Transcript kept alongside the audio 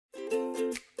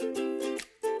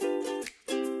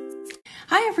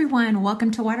Hi everyone, welcome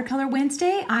to Watercolor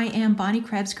Wednesday. I am Bonnie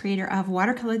Krebs, creator of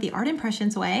Watercolor the Art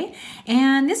Impressions Way.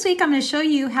 And this week I'm going to show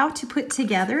you how to put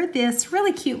together this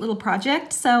really cute little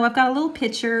project. So I've got a little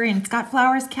picture and it's got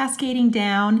flowers cascading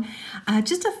down.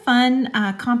 Just a fun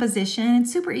composition.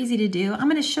 It's super easy to do. I'm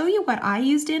going to show you what I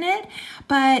used in it,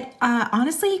 but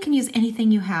honestly you can use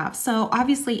anything you have. So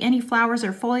obviously any flowers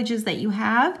or foliages that you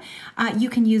have, you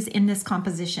can use in this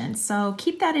composition. So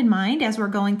keep that in mind as we're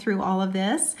going through all of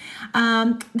this.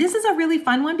 This is a really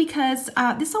fun one because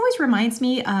this always reminds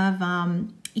me of,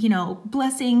 you know,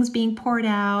 blessings being poured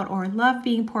out or love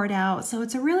being poured out. So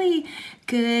it's a really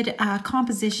good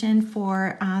composition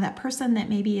for that person that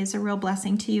maybe is a real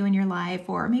blessing to you in your life,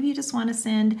 or maybe you just want to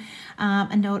send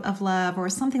a note of love or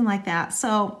something like that.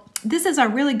 So this is a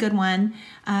really good one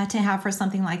to have for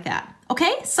something like that.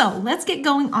 Okay, so let's get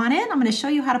going on it. I'm going to show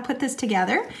you how to put this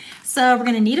together. So we're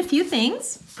going to need a few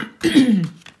things.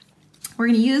 We're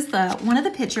going to use one of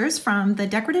the pictures from the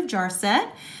decorative jar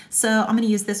set. So I'm going to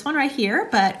use this one right here,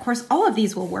 but of course all of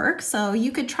these will work. So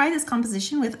you could try this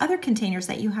composition with other containers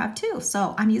that you have too.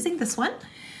 So I'm using this one.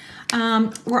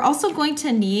 We're also going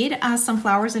to need some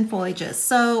flowers and foliages.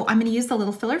 So I'm going to use the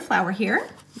little filler flower here.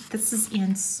 This is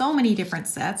in so many different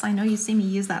sets. I know you see me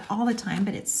use that all the time,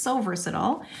 but it's so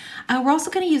versatile. We're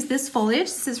also going to use this foliage.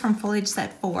 This is from foliage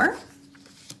set 4.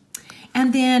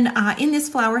 And then in this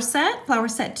flower set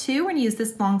 2, we're going to use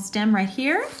this long stem right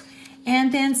here.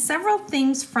 And then several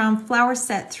things from flower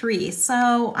set 3.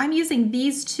 So I'm using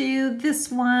these two, this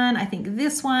one, I think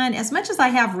this one, as much as I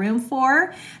have room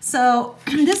for. So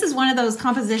this is one of those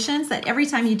compositions that every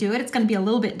time you do it, it's going to be a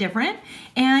little bit different.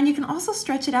 And you can also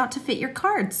stretch it out to fit your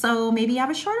card. So maybe you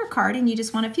have a shorter card and you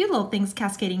just want a few little things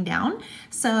cascading down.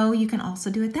 So you can also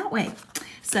do it that way.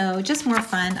 So just more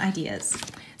fun ideas.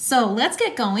 So let's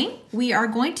get going. We are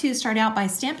going to start out by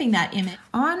stamping that image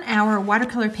on our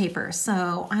watercolor paper.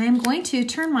 So I am going to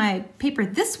turn my paper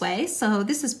this way. So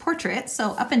this is portrait,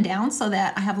 so up and down, so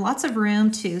that I have lots of room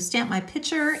to stamp my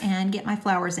picture and get my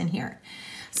flowers in here.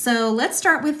 So let's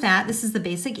start with that. This is the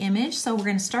basic image. So we're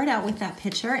going to start out with that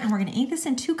picture and we're going to ink this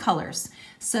in 2 colors.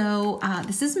 So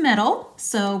this is metal.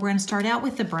 So we're going to start out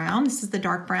with the brown. This is the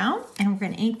dark brown, and we're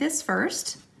going to ink this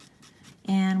first.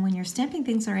 And when you're stamping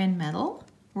things that are in metal,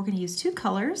 we're going to use 2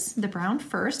 colors, the brown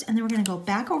first, and then we're going to go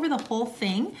back over the whole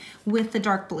thing with the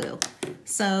dark blue.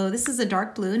 So this is a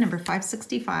dark blue, number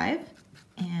 565,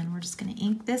 and we're just going to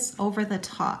ink this over the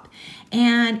top.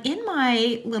 And in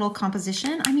my little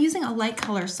composition, I'm using a light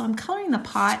color, so I'm coloring the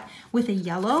pot with a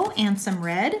yellow and some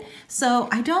red. So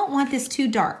I don't want this too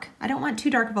dark. I don't want too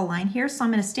dark of a line here, so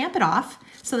I'm going to stamp it off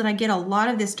so that I get a lot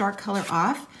of this dark color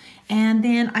off. And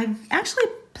then I've actually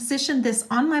positioned this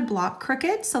on my block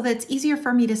crooked so that it's easier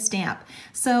for me to stamp.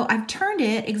 So I've turned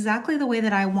it exactly the way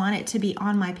that I want it to be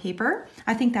on my paper.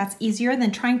 I think that's easier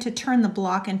than trying to turn the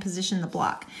block and position the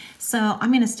block. So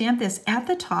I'm going to stamp this at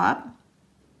the top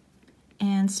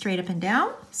and straight up and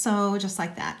down, so just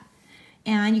like that.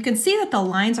 And you can see that the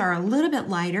lines are a little bit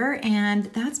lighter, and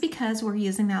that's because we're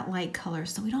using that light color,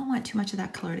 so we don't want too much of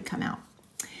that color to come out.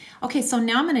 Okay, so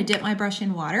now I'm going to dip my brush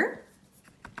in water,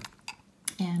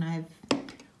 and I've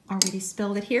already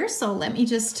spilled it here, so let me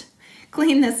just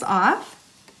clean this off.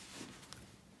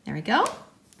 There we go.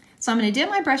 So I'm going to dip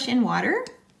my brush in water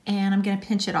and I'm going to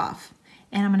pinch it off.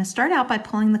 And I'm going to start out by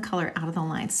pulling the color out of the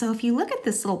line. So if you look at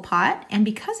this little pot, and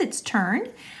because it's turned,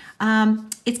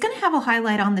 it's going to have a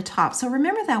highlight on the top. So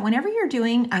remember that whenever you're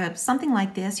doing something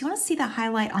like this, you want to see the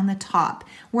highlight on the top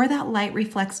where that light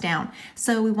reflects down.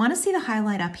 So we want to see the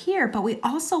highlight up here, but we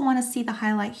also want to see the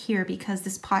highlight here because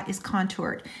this pot is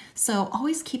contoured. So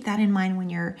always keep that in mind when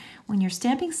you're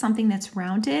stamping something that's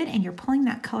rounded and you're pulling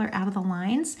that color out of the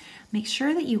lines. Make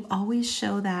sure that you always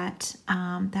show that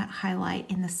that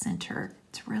highlight in the center.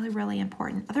 It's really, really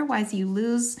important. Otherwise you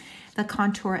lose the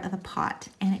contour of the pot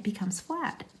and it becomes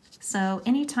flat. So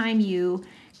anytime you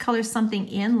color something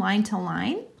in line to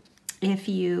line, if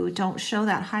you don't show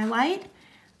that highlight,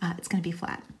 it's going to be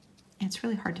flat. And it's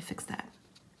really hard to fix that.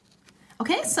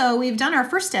 Okay, so we've done our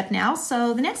first step now.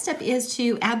 So the next step is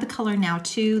to add the color now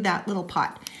to that little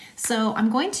pot. So I'm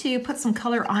going to put some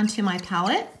color onto my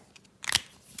palette.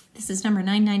 This is number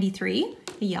 993,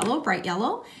 the yellow, bright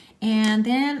yellow, and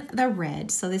then the red.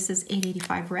 So this is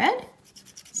 885 red.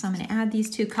 So I'm going to add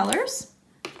these 2 colors.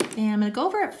 And I'm going to go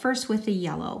over it first with the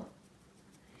yellow.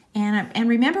 And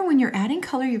remember, when you're adding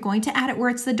color, you're going to add it where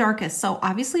it's the darkest. So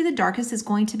obviously the darkest is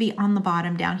going to be on the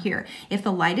bottom down here. If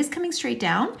the light is coming straight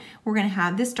down, we're going to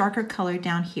have this darker color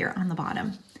down here on the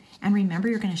bottom. And remember,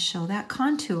 you're going to show that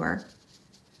contour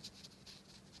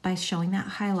by showing that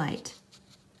highlight.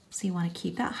 So you want to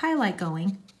keep that highlight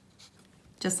going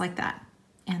just like that.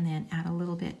 and then add a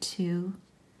little bit to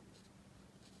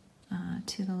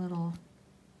the little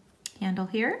handle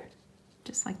here,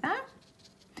 just like that.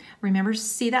 Remember to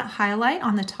see that highlight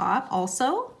on the top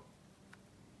also.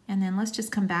 And then let's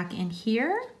just come back in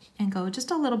here and go just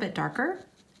a little bit darker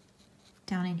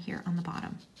down in here on the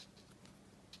bottom.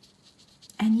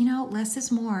 And you know, less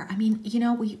is more. I mean, you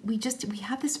know, we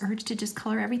have this urge to just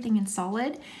color everything in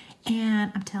solid.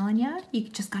 And I'm telling you, you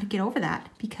just got to get over that,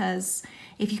 because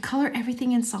if you color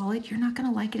everything in solid, you're not going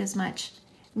to like it as much.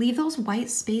 Leave those white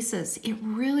spaces. It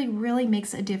really, really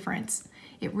makes a difference.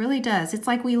 It really does. It's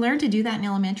like we learned to do that in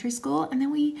elementary school, and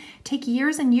then we take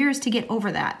years and years to get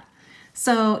over that.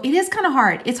 So it is kind of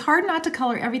hard. It's hard not to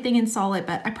color everything in solid,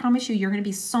 but I promise you, you're going to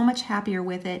be so much happier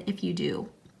with it if you do.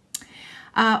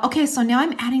 Okay, so now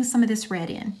I'm adding some of this red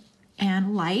in,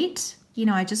 and light. You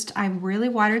know, I really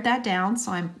watered that down,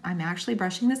 so I'm actually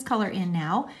brushing this color in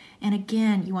now. And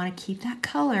again, you want to keep that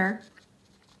color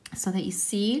so that you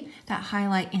see that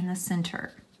highlight in the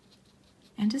center.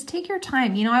 And just take your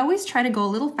time. You know, I always try to go a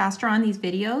little faster on these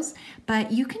videos,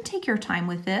 but you can take your time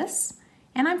with this.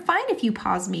 And I'm fine if you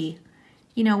pause me.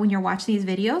 You know, when you're watching these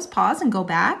videos, pause and go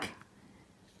back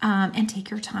and take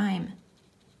your time.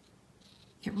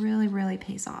 It really, really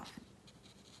pays off.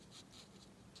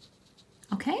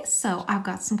 Okay, so I've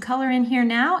got some color in here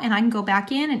now, and I can go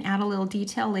back in and add a little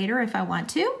detail later if I want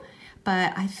to,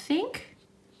 but I think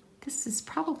this is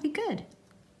probably good.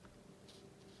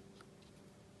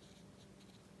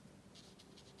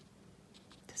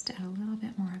 Just add a little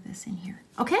bit more of this in here.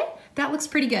 Okay, that looks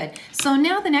pretty good. So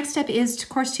now the next step is, of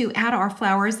course, to add our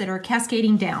flowers that are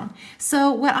cascading down.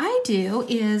 So what I do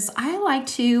is I like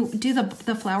to do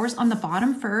the flowers on the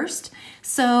bottom first.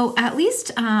 So at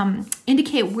least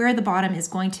indicate where the bottom is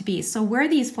going to be. So where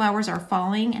these flowers are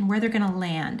falling and where they're going to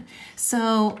land.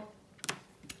 So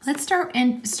let's start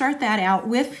that out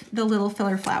with the little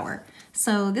filler flower.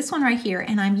 So this one right here,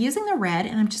 and I'm using the red,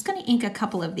 and I'm just going to ink a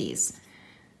couple of these.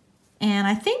 And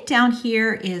I think down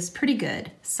here is pretty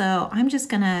good. So I'm just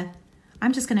gonna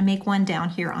make one down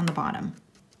here on the bottom.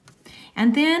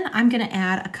 And then I'm gonna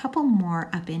add a couple more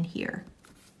up in here.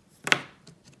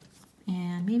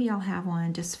 And maybe I'll have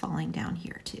one just falling down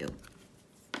here too.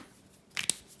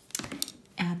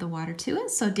 Add the water to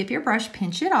it. So dip your brush,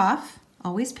 pinch it off,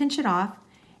 always pinch it off,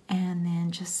 and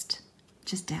then just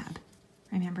dab.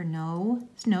 Remember, no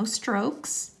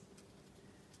strokes.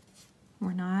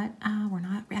 We're not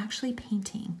actually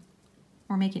painting.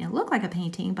 We're making it look like a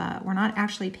painting, but we're not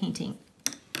actually painting.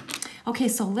 Okay,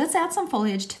 so let's add some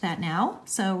foliage to that now.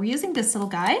 So we're using this little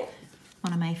guy,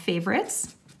 one of my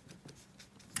favorites.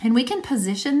 And we can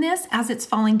position this as it's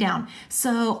falling down.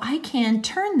 So I can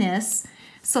turn this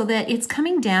so that it's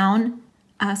coming down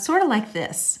sort of like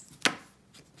this.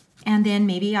 And then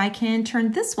maybe I can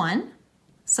turn this one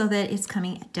so that it's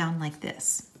coming down like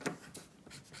this.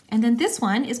 And then this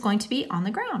one is going to be on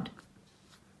the ground.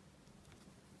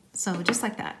 So just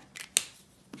like that.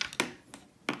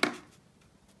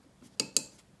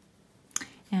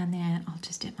 And then I'll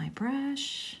just dip my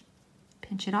brush,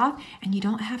 pinch it off, and you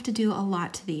don't have to do a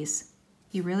lot to these.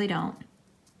 You really don't.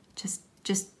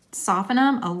 Just soften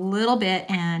them a little bit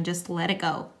and just let it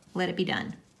go. Let it be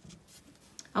done.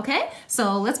 Okay,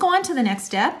 so let's go on to the next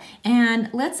step, and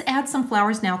let's add some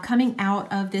flowers now coming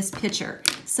out of this picture.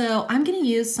 So I'm going to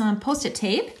use some Post-it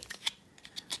tape.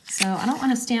 So I don't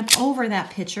want to stamp over that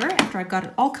picture after I've got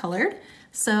it all colored.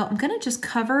 So I'm going to just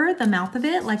cover the mouth of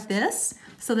it like this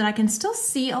so that I can still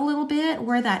see a little bit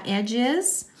where that edge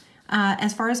is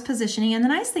as far as positioning. And the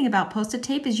nice thing about Post-it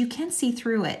tape is you can see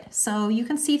through it. So you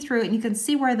can see through it and you can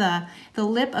see where the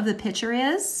lip of the picture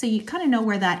is. So you kind of know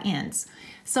where that ends.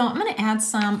 So I'm going to add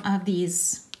some of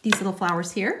these little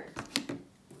flowers here.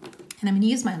 And I'm going to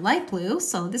use my light blue.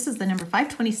 So this is the number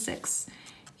 526.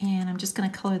 And I'm just going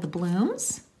to color the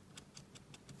blooms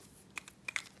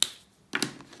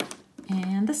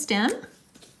and the stem.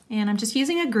 And I'm just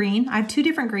using a green. I have two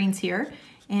different greens here.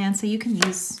 And so you can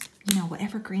use, you know,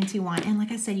 whatever greens you want. And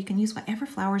like I said, you can use whatever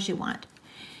flowers you want.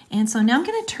 And so now I'm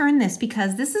going to turn this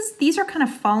because these are kind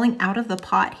of falling out of the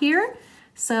pot here.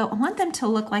 So I want them to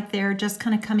look like they're just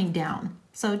kind of coming down.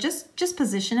 So just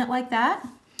position it like that.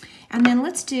 And then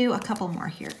let's do a couple more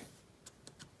here.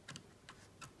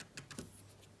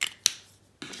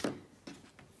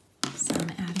 So I'm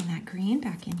adding that green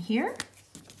back in here.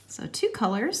 So two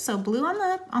colors, so blue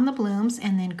on the blooms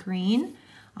and then green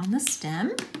on the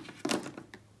stem.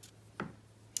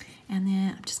 And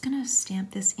then I'm just gonna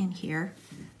stamp this in here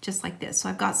just like this. So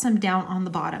I've got some down on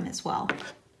the bottom as well.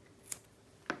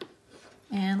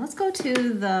 And let's go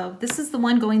to this is the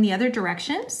one going the other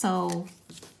direction. So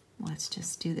let's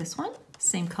just do this one,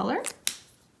 same color.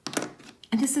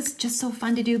 And this is just so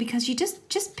fun to do because you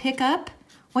just pick up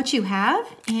what you have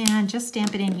and just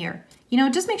stamp it in here. You know,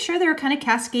 just make sure they're kind of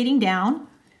cascading down.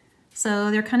 So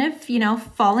they're kind of, you know,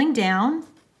 falling down.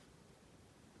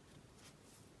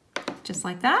 Just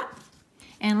like that.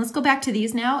 And let's go back to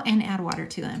these now and add water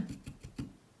to them.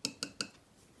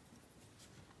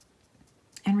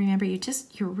 And remember, you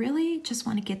really just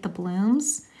want to get the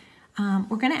blooms.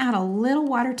 We're going to add a little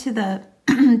water to the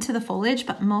to the foliage,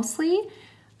 but mostly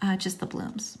just the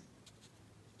blooms.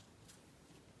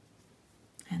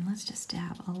 And let's just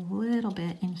dab a little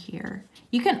bit in here.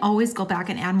 You can always go back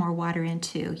and add more water in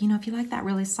too. You know, if you like that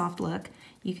really soft look,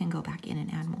 you can go back in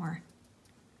and add more.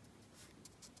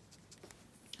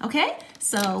 Okay,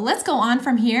 so let's go on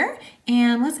from here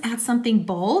and let's add something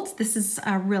bold. This is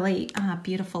a really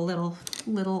beautiful little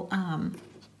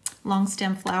long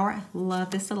stem flower. I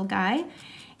love this little guy.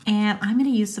 And I'm gonna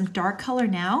use some dark color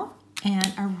now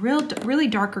and a really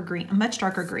darker green, a much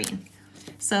darker green.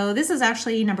 So this is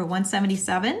actually number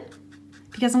 177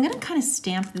 because I'm gonna kind of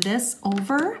stamp this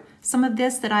over some of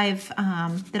this that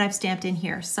I've stamped in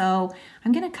here. So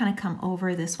I'm gonna kind of come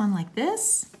over this one like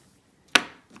this.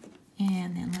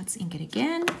 And then let's ink it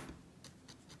again.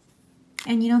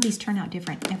 And you know, these turn out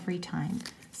different every time.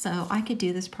 So I could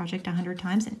do this project 100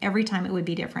 times and every time it would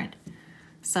be different.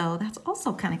 So that's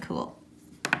also kind of cool.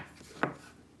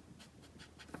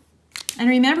 And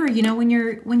remember, you know, when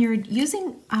you're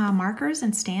using markers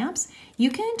and stamps,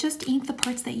 you can just ink the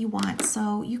parts that you want.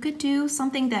 So you could do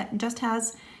something that just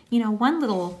has, you know, one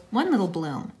little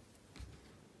bloom.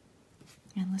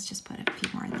 And let's just put a few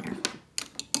more in there.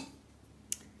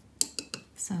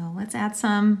 So let's add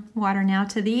some water now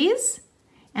to these.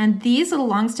 And these little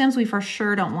long stems, we for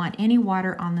sure don't want any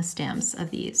water on the stems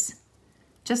of these,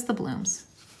 just the blooms.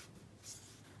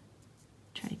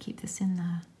 Try to keep this in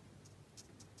the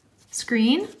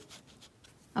screen.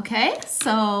 Okay,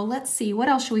 so let's see, what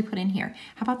else should we put in here?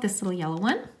 How about this little yellow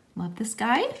one? Love this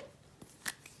guy.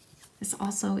 This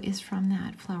also is from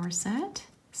that flower set.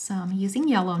 So I'm using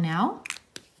yellow now.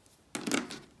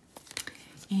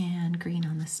 And green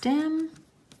on the stem.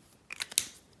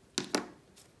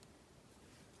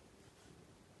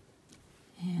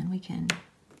 And we can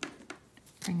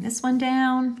bring this one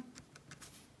down.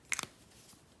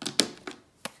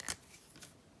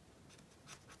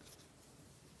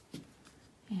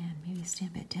 And maybe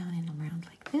stamp it down and around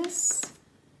like this.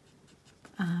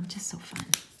 Just so fun.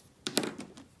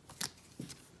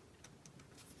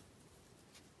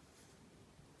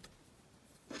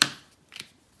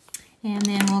 And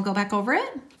then we'll go back over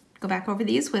it. Go back over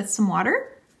these with some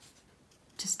water.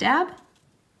 Just dab.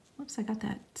 Whoops, I got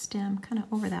that stem kind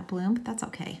of over that bloom, but that's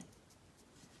okay.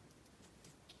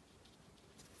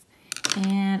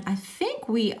 And I think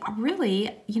we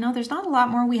really, you know, there's not a lot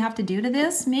more we have to do to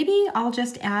this. Maybe I'll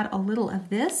just add a little of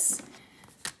this,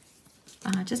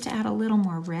 just to add a little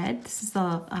more red. This is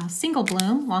the single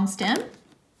bloom, long stem.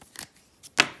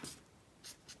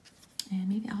 And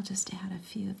maybe I'll just add a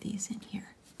few of these in here.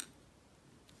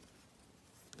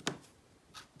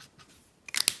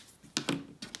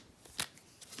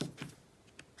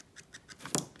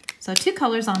 So 2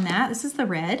 colors on that. This is the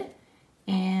red.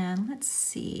 And let's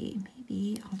see,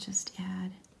 maybe I'll just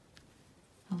add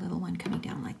a little one coming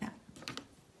down like that.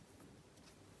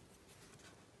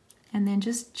 And then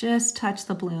just touch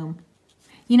the bloom.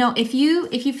 You know, if you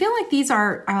feel like these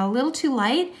are a little too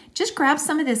light, just grab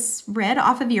some of this red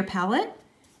off of your palette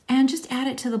and just add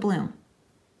it to the bloom.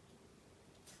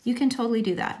 You can totally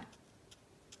do that.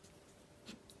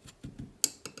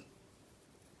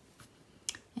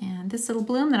 And this little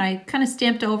bloom that I kind of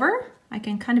stamped over, I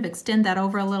can kind of extend that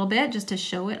over a little bit just to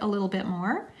show it a little bit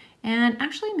more. And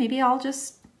actually, maybe I'll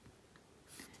just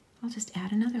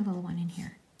add another little one in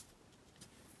here.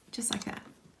 Just like that.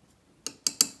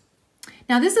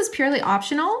 Now this is purely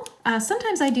optional.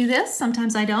 Sometimes I do this,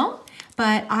 sometimes I don't.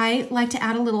 But I like to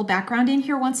add a little background in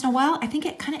here once in a while. I think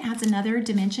it kind of adds another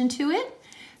dimension to it.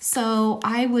 So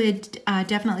I would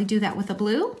definitely do that with a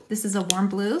blue. This is a warm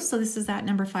blue, so this is that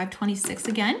number 526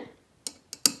 again.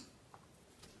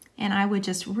 And I would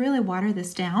just really water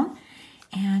this down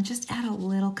and just add a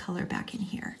little color back in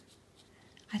here.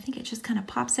 I think it just kind of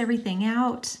pops everything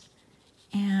out.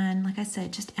 And like I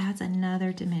said, just adds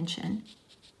another dimension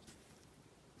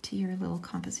to your little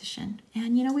composition.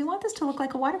 And you know, we want this to look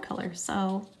like a watercolor.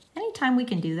 So anytime we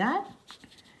can do that,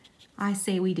 I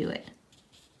say we do it.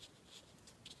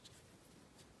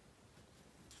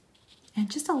 And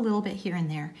just a little bit here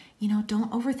and there. You know,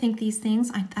 don't overthink these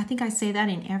things. I think I say that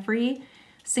in every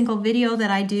single video that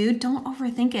I do. Don't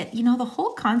overthink it. You know, the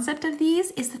whole concept of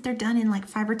these is that they're done in like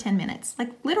 5 or 10 minutes.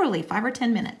 Like literally 5 or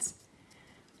 10 minutes.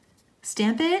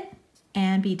 Stamp it,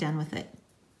 and be done with it.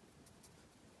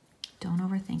 Don't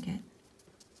overthink it.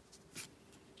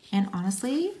 And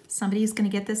honestly, somebody's going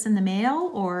to get this in the mail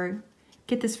or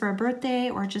get this for a birthday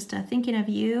or just thinking of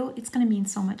you. It's going to mean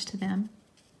so much to them.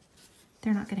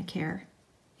 They're not going to care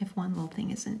if one little thing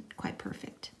isn't quite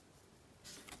perfect.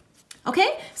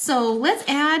 Okay, so let's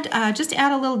just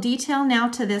add a little detail now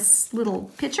to this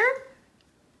little picture.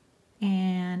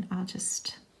 And I'll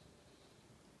just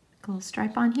put a little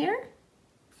stripe on here.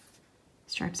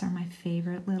 Stripes are my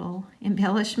favorite little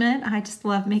embellishment. I just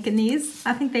love making these.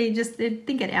 I think they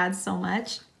think it adds so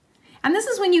much. And this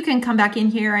is when you can come back in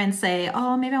here and say,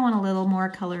 oh, maybe I want a little more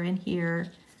color in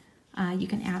here. You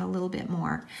can add a little bit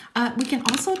more. We can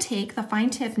also take the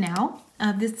fine tip now.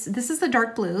 This is the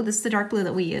dark blue. This is the dark blue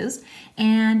that we use.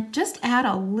 And just add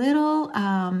a little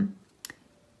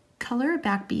color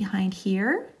back behind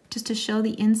here just to show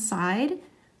the inside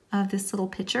of this little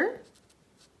picture.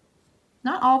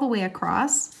 Not all the way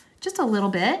across, just a little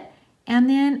bit. And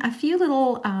then a few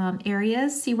little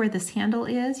areas, see where this handle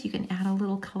is? You can add a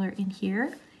little color in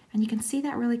here. And you can see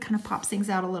that really kind of pops things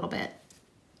out a little bit.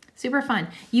 Super fun.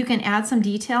 You can add some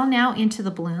detail now into the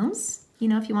blooms. You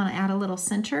know, if you want to add a little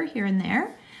center here and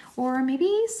there, or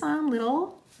maybe some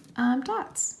little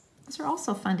dots. Those are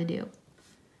also fun to do.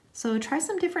 So try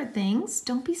some different things.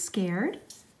 Don't be scared.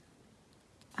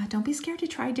 Don't be scared to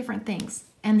try different things.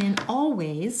 And then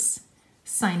always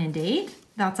sign and date.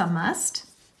 That's a must,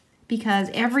 because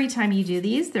every time you do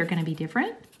these, they're going to be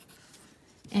different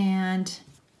and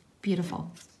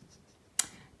beautiful.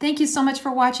 Thank you so much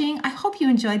for watching. I hope you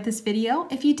enjoyed this video.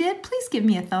 If you did, please give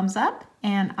me a thumbs up,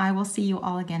 and I will see you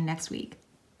all again next week.